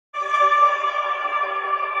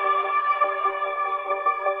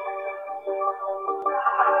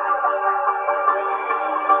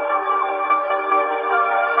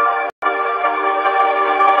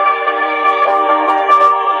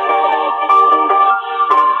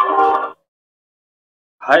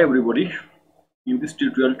Hi everybody, in this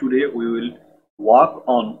tutorial today we will work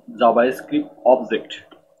on JavaScript object.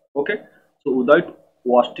 Okay, so without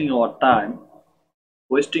wasting our time,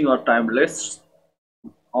 let's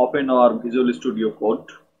open our Visual Studio Code.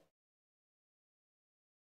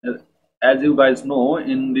 As you guys know,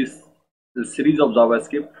 in this series of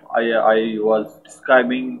JavaScript, I was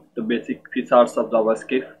describing the basic features of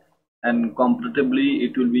JavaScript, and comparatively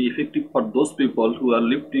it will be effective for those people who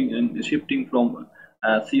are shifting from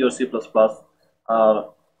C or C++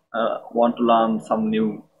 or want to learn some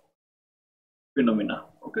new phenomena.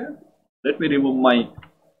 Okay, let me remove my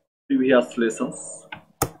previous lessons.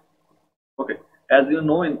 Okay, as you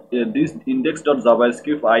know, in this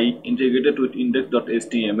index.javascript I integrated with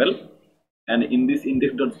index.html, and in this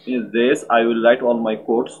index.js I will write all my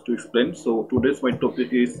codes to explain. So today's my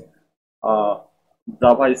topic is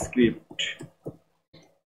JavaScript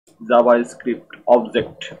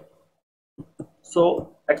object.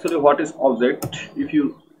 So actually, what is object? If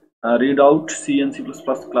you read out C and C++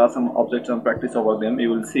 class and objects and practice over them, you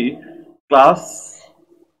will see class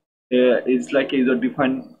is like user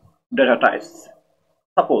defined data types,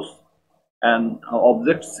 suppose, and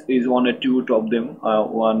objects is one attribute of them,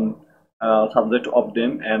 one subject of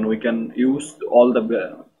them, and we can use all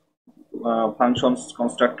the functions,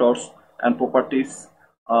 constructors and properties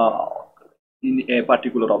in a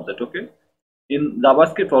particular object. Okay, in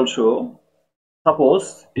JavaScript also,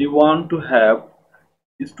 suppose you want to have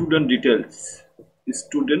student details.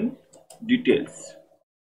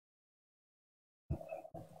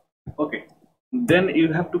 Okay, then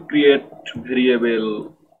you have to create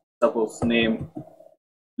variable, suppose name.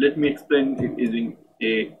 Let me explain it using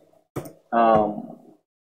a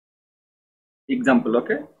example.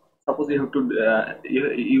 Okay, suppose you have to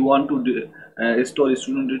you want to store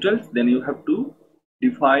student details, then you have to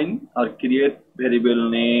define or create variable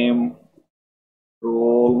name,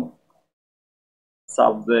 role,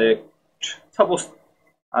 subject. Suppose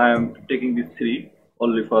I am taking these three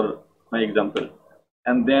only for my example,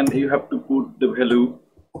 and then you have to put the value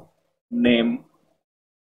name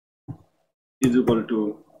is equal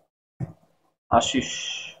to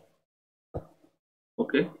Ashish.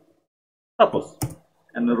 Okay, suppose,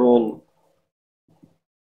 and role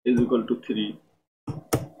is equal to 3,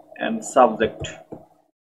 and subject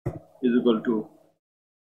is equal to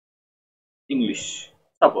English.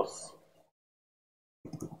 Suppose,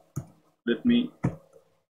 let me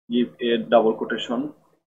give a double quotation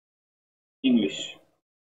English.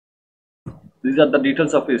 These are the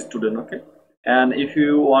details of a student. Okay, and if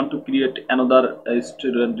you want to create another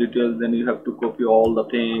student details, then you have to copy all the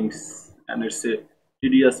things, and it's a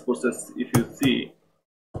tedious process if you see,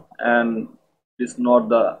 and it's not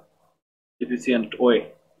the efficient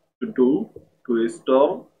way to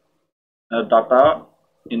store data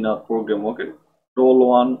in a program. Okay, role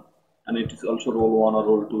 1, and it is also role 1 or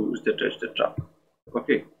role 2, etc.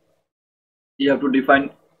 Okay, you have to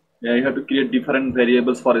define, you have to create different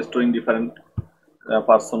variables for storing different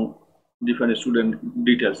different student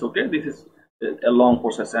details. Okay, this is a long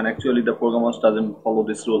process, and actually the programmers doesn't follow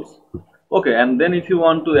these rules. Okay, and then if you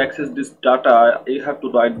want to access this data, you have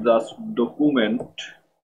to write the document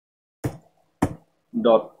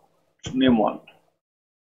dot name1,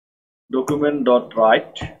 document dot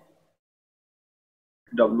write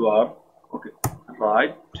wr. Okay,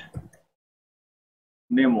 write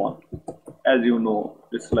name1. As you know,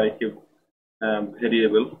 it's like a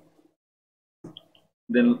variable.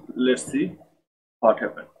 Then let's see what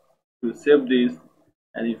happened. You save this,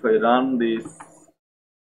 and if I run this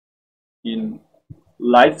in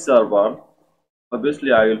live server,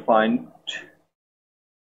 obviously I will find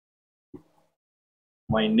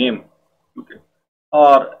my name. Okay,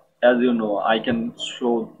 or as you know, I can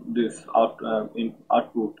show this in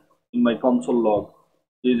output in my console log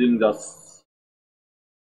using this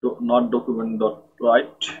not document dot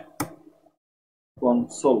write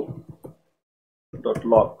console dot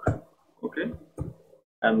log. Okay,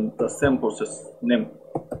 and the same process name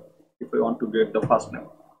if I want to get the first name,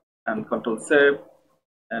 and control save,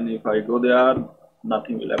 and if I go there,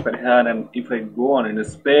 nothing will happen here. And if I go on and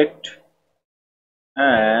inspect,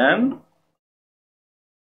 and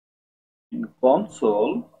in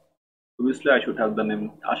console, obviously I should have the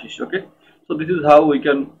name Ashish. Okay, so this is how we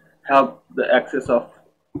can have the access of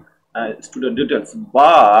student details.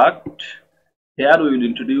 But here we will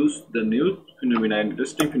introduce the new phenomena,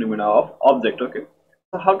 interesting phenomena of object. Okay,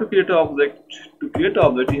 so how to create an object? To create an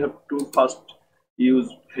object, you have to first use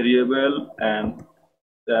variable, and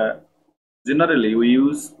generally we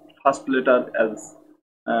use first letter as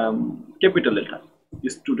capital letter,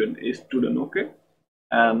 student. Okay,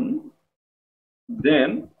 and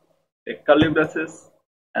then a curly braces,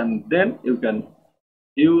 and then you can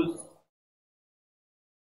use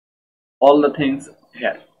all the things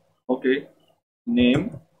here. Okay,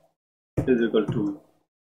 name is equal to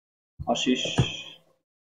Ashish,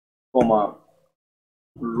 comma,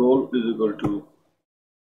 role is equal to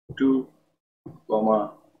 2,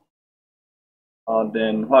 comma,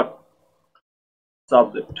 then what,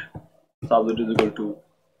 subject is equal to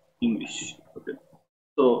English. Okay,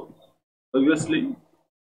 so obviously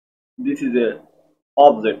this is a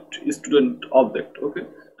object, student object. Okay,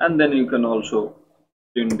 and then you can also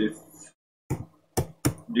print this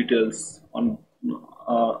details on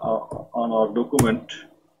our document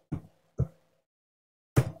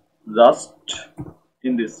just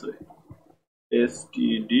in this way,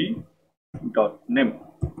 std.name.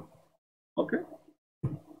 Okay,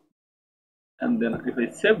 and then if I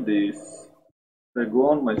save this, if I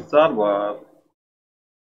go on my server,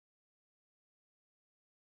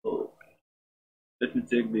 so let me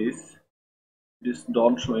check this. This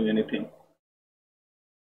not showing anything.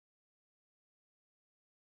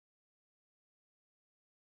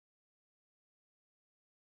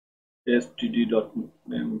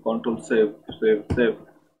 std.name, control save.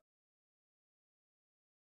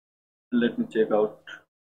 Let me check out.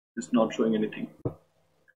 It's not showing anything.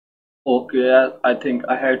 Okay, I think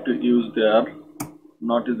I had to use there,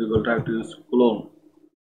 not is equal to, I have to use clone.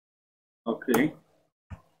 Okay,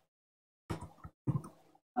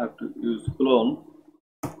 I have to use clone,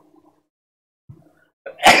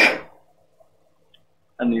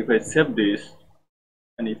 and if I save this,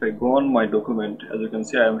 and if I go on my document, as you can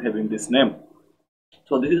see I am having this name.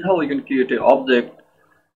 So this is how we can create an object.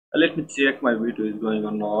 Let me check my video is going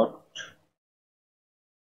or not.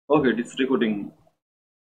 Okay, it's recording.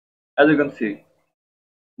 As you can see,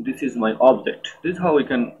 this is my object. This is how we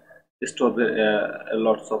can store the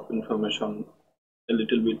lots of information a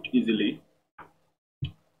little bit easily,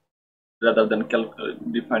 rather than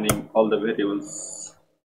defining all the variables.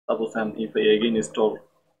 Suppose, and if I again store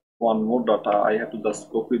one more data, I have to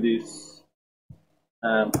just copy this,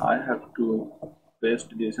 and I have to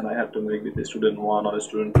paste this, and I have to make it student 1 or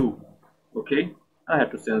student 2. Okay, I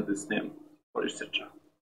have to change this name or etc.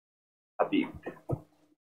 Habib,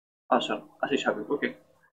 Ashish Habib. Okay,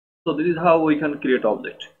 so this is how we can create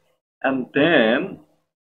object. And then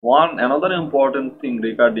another important thing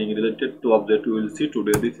related to object we will see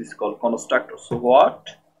today. This is called constructor. So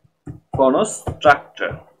what?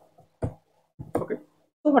 Constructor. Okay,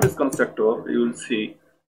 so what is constructor? You will see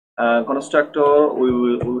constructor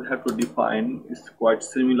we have to define is quite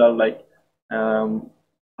similar, like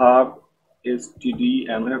verb std,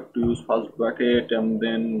 and we have to use first bracket and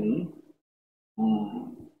then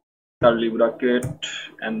curly bracket,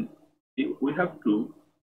 and we have to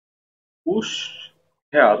push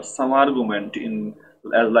here some argument in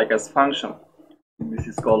as function. This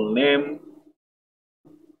is called name,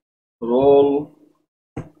 role,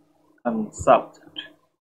 and subject,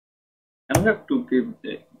 and we have to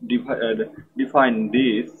define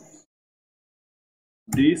this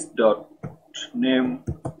dot name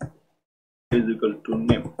is equal to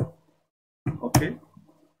name. Okay,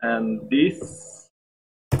 and this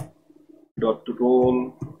dot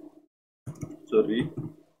role is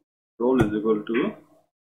equal to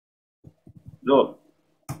role,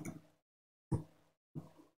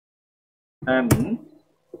 and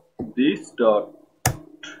this dot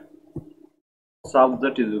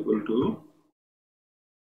subject is equal to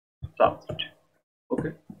subject.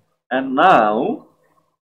 Okay, and now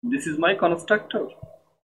this is my constructor,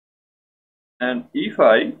 and if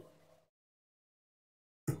I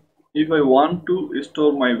want to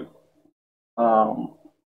store my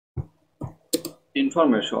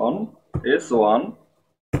information, s1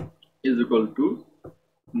 is equal to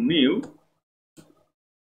new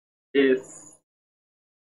std.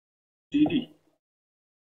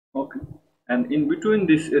 Okay, and in between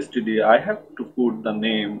this std I have to put the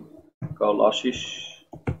name called Ashish,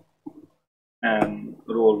 and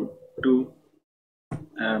role 2,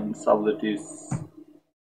 and subject is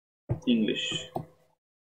English.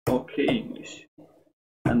 Okay, English.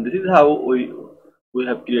 And this is how we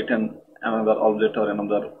have created another object or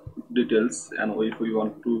another details. And if we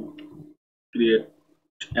want to create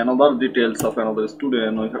another details of another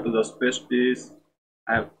student, we have to just paste this.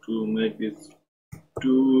 I have to make this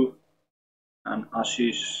 2, and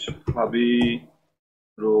Ashish, Bhabi,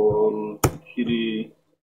 role 3,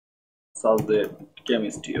 subject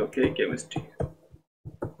chemistry. Okay,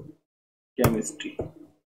 chemistry,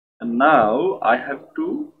 and now I have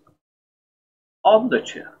to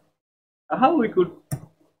object here. How we could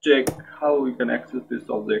check how we can access this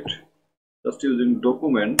object? Just using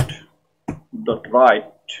document dot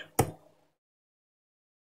write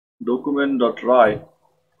document.write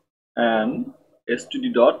and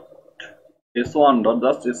std dot s1 dot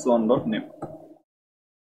just s1 dot name.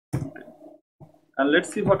 And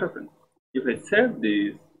let's see what happens. If I save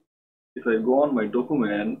this, if I go on my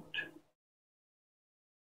document,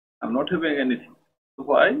 I'm not having anything. So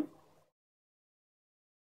why?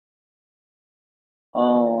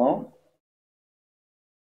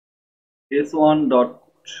 S1 dot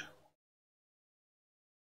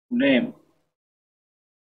name.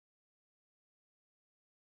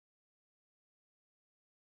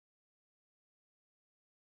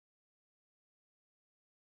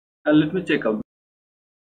 And let me check out.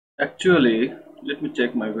 Actually, let me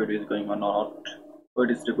check my video is going on or not.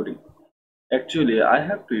 What is recording? Actually, I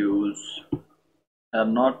have to use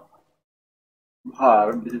not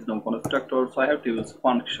var. This is no constructor, so I have to use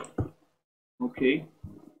function. Okay,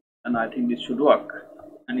 and I think this should work.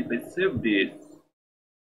 And if I save this,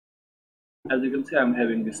 as you can see, I'm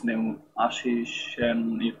having this name Ashish,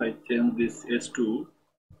 and if I change this S2,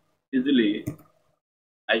 easily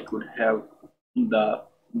I could have the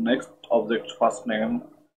next object first name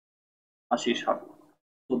Ashish.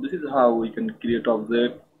 So this is how we can create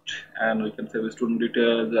object, and we can save student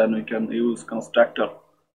details, and we can use constructor.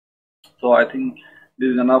 So I think this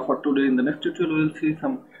is enough for today. In the next tutorial, we will see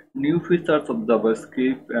some new features of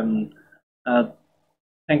JavaScript, and uh,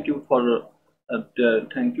 thank you for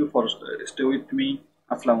stay with me.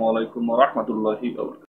 Assalamu alaikum wa rahmatullahi wa barakatuh.